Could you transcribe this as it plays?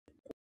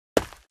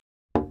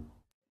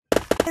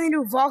And they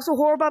do voxel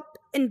horror up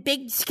and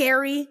big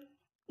scary.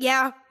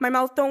 Yeah, my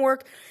mouth don't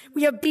work.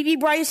 We have BB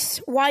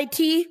Bryce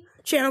YT,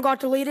 channel got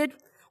deleted.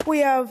 We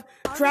have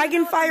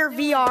Dragonfire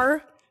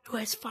VR, who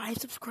has 5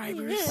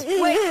 subscribers.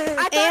 Wait,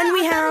 and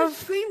we have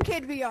Scream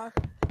Kid VR.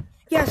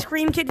 Yeah,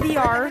 Scream Kid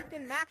VR.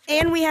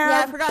 And we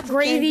have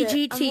Gravy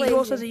GT, who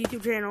also has a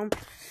YouTube channel.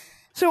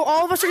 So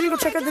all of us are gonna go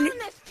check out the new.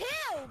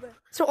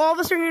 So all of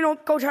us are gonna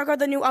go check out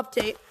the new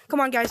update. Come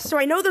on, guys. So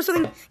I know there's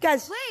something,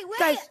 guys. Wait.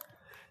 Guys,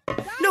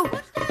 no.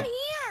 What's down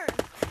here?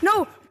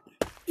 No.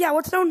 Yeah,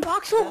 what's down?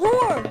 Voxel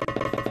horror.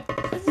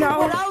 This is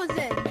what I was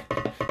in.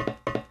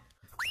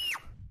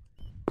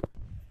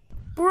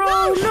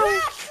 Bro, no.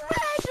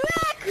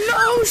 Shrek.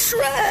 No,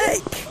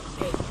 Shrek.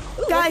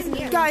 Ooh,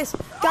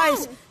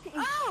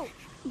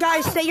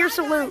 Guys, say your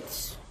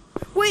salutes.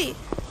 Wait,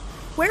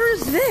 where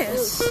is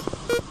this?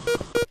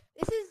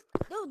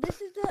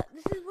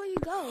 This is where you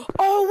go.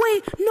 Oh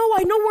wait, no,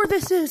 I know where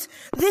this is.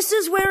 This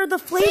is where the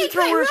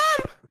flamethrower.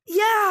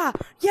 Yeah,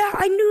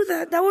 I knew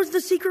that. That was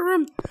the secret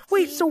room.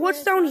 Wait, so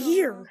what's down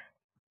here?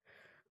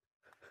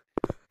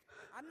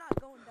 I'm not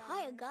going down.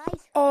 Hiya,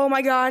 guys. Oh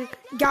my God,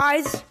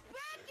 guys,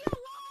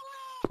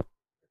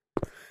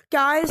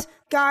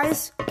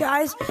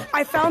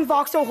 I found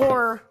voxel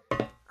horror. I'm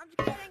just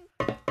kidding.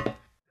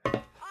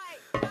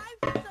 Alright, time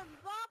for some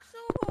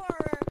voxel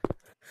horror.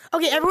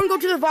 Okay, everyone go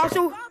to the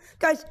voxel.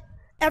 Guys,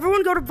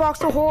 everyone go to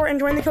voxel horror and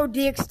join the code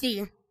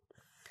DXD.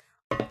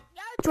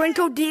 Join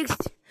code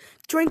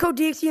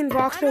DXD and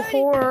voxel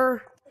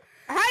horror.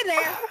 Hi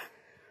there.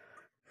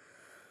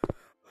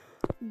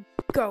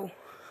 Go.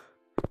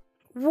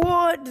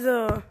 What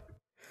the?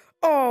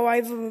 Oh,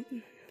 I've.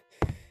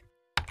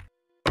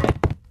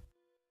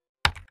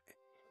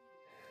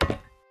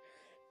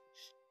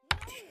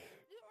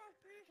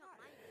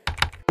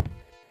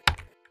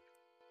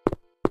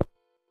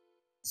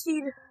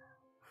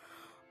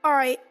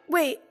 Alright,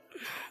 wait,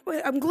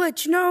 I'm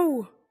glitched.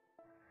 No,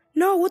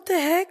 what the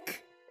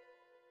heck?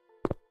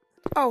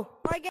 Oh.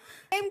 My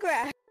game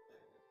crashed.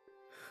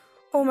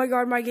 Oh my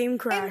God, my game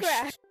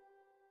crashed.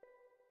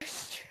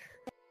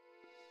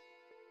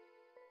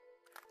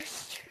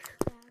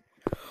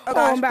 Oh,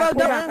 I'm back.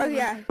 Oh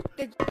yeah.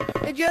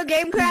 Did your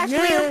game crash,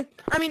 Liam?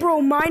 I mean,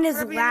 bro, mine is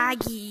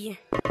laggy.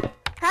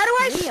 How do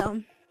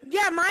I?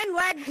 Yeah, mine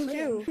lags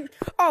too.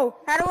 Oh.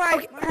 How do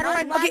I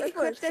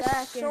equip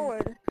this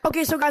sword?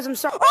 Okay, so guys, I'm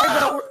sorry.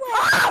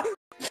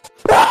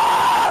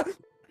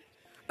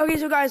 Okay,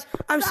 so guys,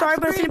 I'm sorry,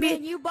 but it's gonna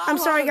be. I'm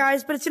sorry,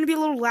 guys, but it's gonna be a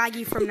little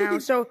laggy from now.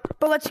 So,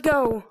 but let's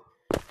go.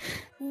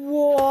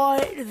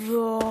 What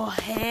the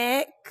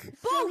heck?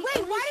 Oh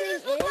wait, why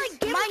does this look like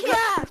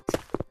Minecraft?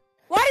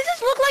 Why does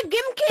this look like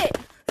Gimkit?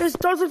 This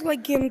does look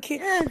like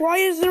Gimkit. Why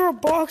is there a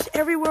box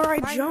everywhere I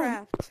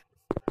jump?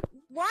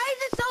 Why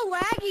is it so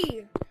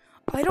laggy?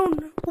 I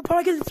don't know. Well,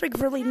 probably because it's like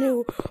really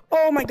new.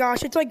 Oh my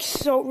gosh, it's like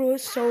so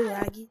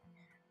laggy.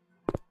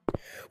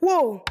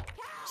 Whoa,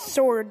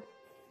 sword.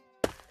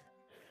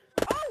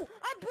 Oh,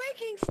 I'm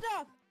breaking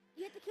stuff.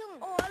 You have to kill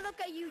him. Oh, I look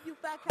at you, you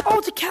fat cow. Oh,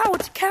 it's a cow.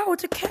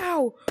 It's a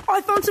cow. Oh,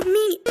 I found some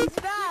meat. He's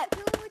fat.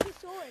 Kill him with your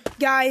sword.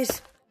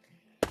 Guys,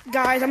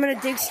 I'm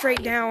gonna dig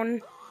straight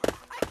down.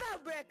 I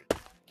found brick.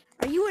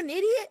 Are you an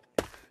idiot?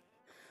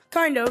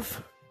 Kind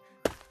of.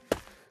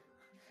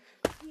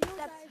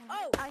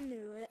 Oh, I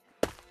knew it.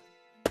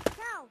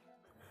 Cow,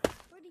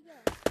 where'd he go?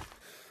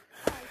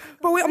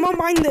 Bro, wait, I'm gonna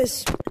mine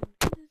this.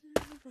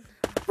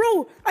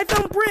 Bro, I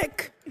found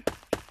brick.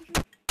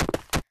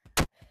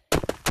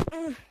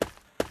 Oh,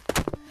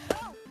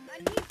 I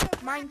need to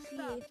mine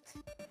saved.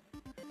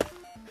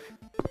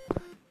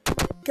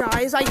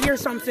 Guys, I hear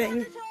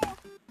something.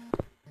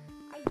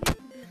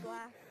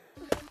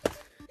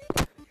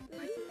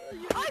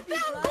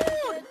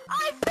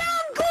 I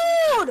found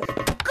gold!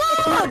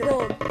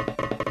 Gold!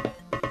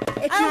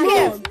 It's not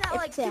gold. It's not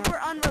like super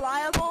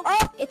unreliable.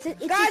 Oh, it's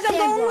guys, I'm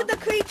going with the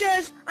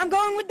creatures. I'm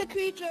going with the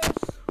creatures.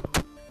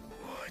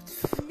 What?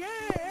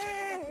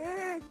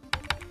 Yeah.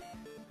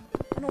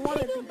 I don't want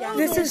to do down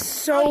this there. Is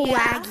so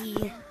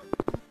laggy.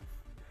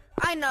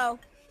 I know.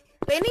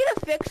 They need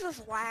to fix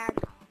this lag.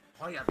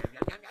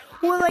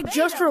 Well, like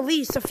just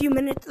released a few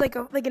minutes, like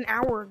an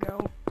hour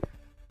ago.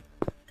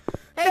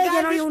 Hey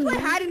guys, we should play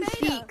hide and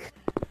seek.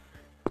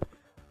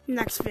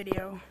 Next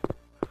video.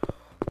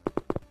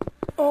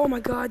 Oh my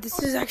God, this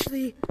is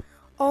actually.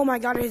 Oh my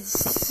God, it's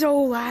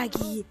so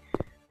laggy.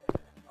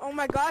 Oh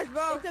my gosh,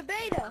 bro, it's a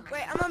beta.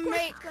 Wait, I'm gonna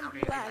make some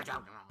lag.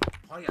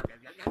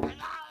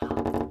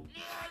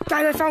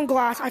 Guys, I found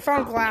glass.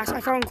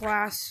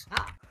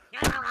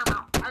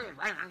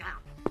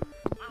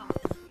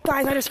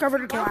 Guys, I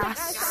discovered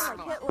glass.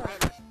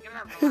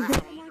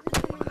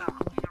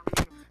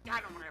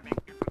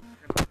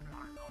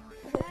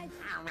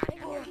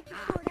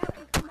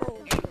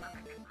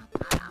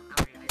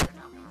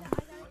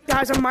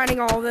 Guys, I'm mining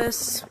all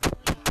this.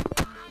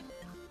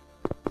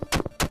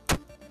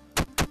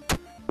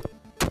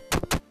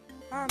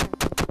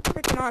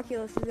 Freaking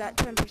Oculus is at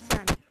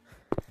 10%.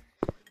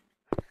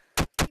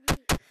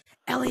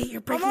 Elliot,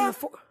 you're breaking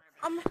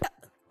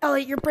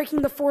Elliot, you're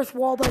breaking the fourth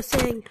wall by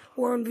saying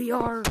we're in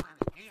VR.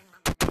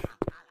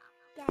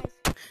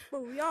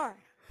 Well, we are.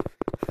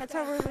 That's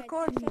how we're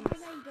recording. Something that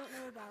you don't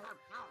know about.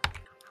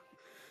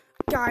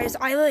 Guys,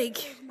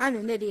 I'm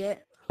an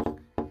idiot.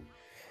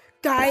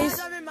 Guys.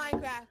 I'm in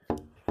Minecraft.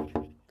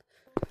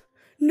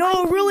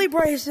 No, really,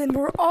 Bryson.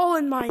 We're all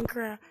in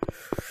Minecraft.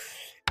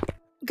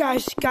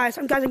 Guys,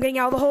 I'm getting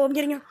out of the hole. I'm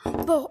getting out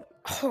of the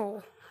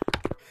hole.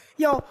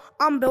 Yo,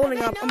 I'm building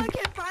up. No one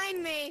can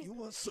find me. You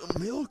want some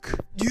milk?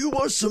 Do you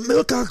want some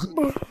milk?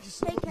 Milk.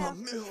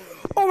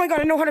 Oh my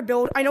god, I know how to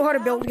build. I know how to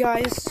build,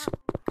 guys.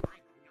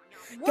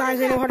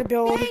 Guys, I know how to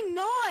build. Dang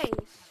noise.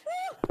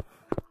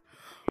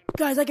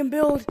 Guys, I can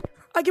build.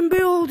 I can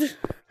build.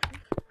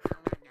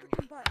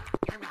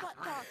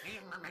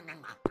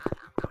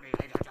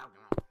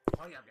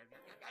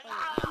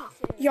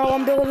 Yo,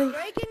 I'm building.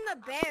 Breaking the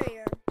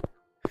barrier.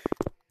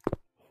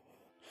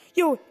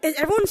 Yo, is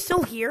everyone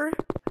still here?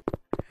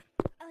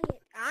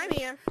 Elliot. I'm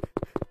here.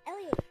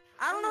 Elliot.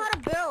 I don't know how to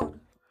build.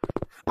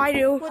 I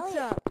do. What's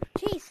up?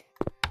 Chase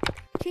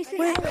and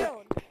Wait.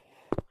 Elliot.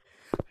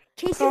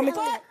 Chase and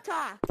Elliot.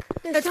 Talk.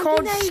 There's It's something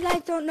called... that you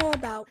guys don't know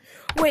about.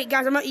 Wait,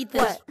 guys, I'm gonna eat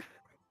this.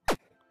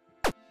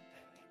 What?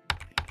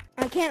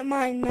 I can't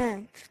mine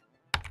max.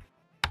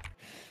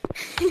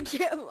 You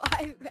can't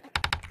mine max.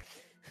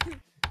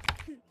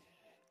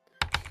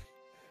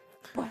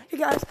 Hey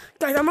guys,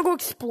 I'm gonna go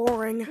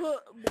exploring.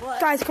 What?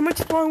 Guys, come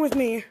exploring with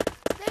me.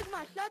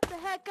 Sigma, shut the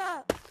heck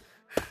up.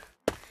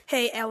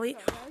 Hey, Ellie.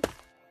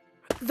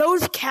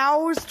 Those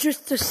cows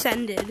just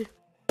descended.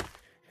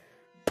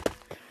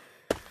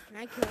 Can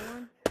I kill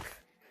one?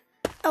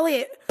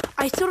 Elliot,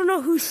 I still don't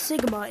know who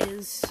Sigma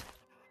is.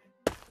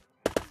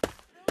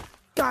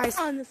 Guys,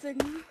 On the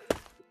Sigma.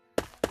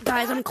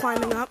 guys, I'm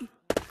climbing up.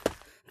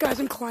 Guys,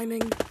 I'm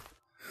climbing.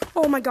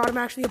 Oh my god, I'm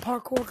actually a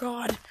parkour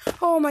god.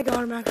 Oh my god,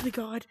 I'm actually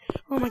god.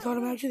 Oh my god,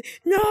 I'm actually...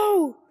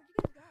 No!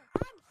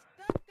 I'm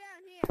stuck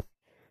down here.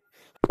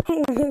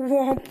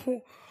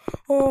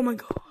 Oh my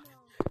god.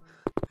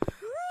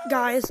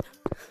 Guys,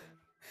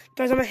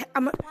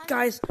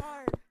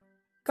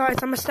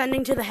 I'm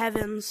ascending to the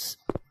heavens.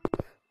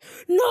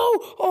 No!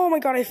 Oh my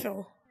god, I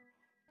fell.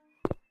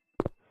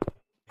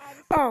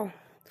 Oh.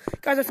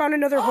 Guys, I found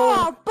another hole.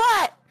 Oh,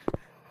 but...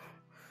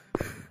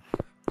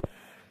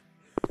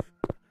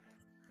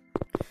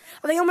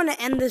 I think I'm gonna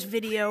end this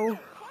video.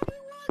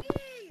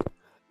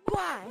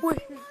 Why? Wait.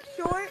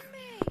 Short?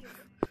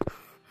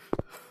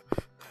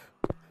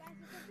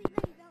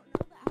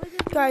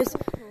 Guys.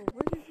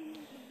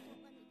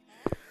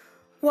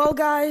 Well,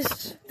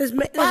 guys, this is a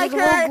little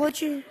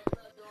glitchy.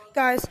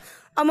 Guys,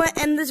 I'm gonna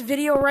end this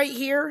video right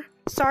here.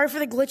 Sorry for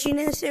the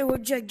glitchiness. It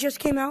just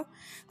came out.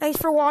 Thanks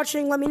for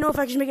watching. Let me know if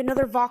I can make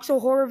another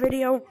voxel horror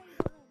video.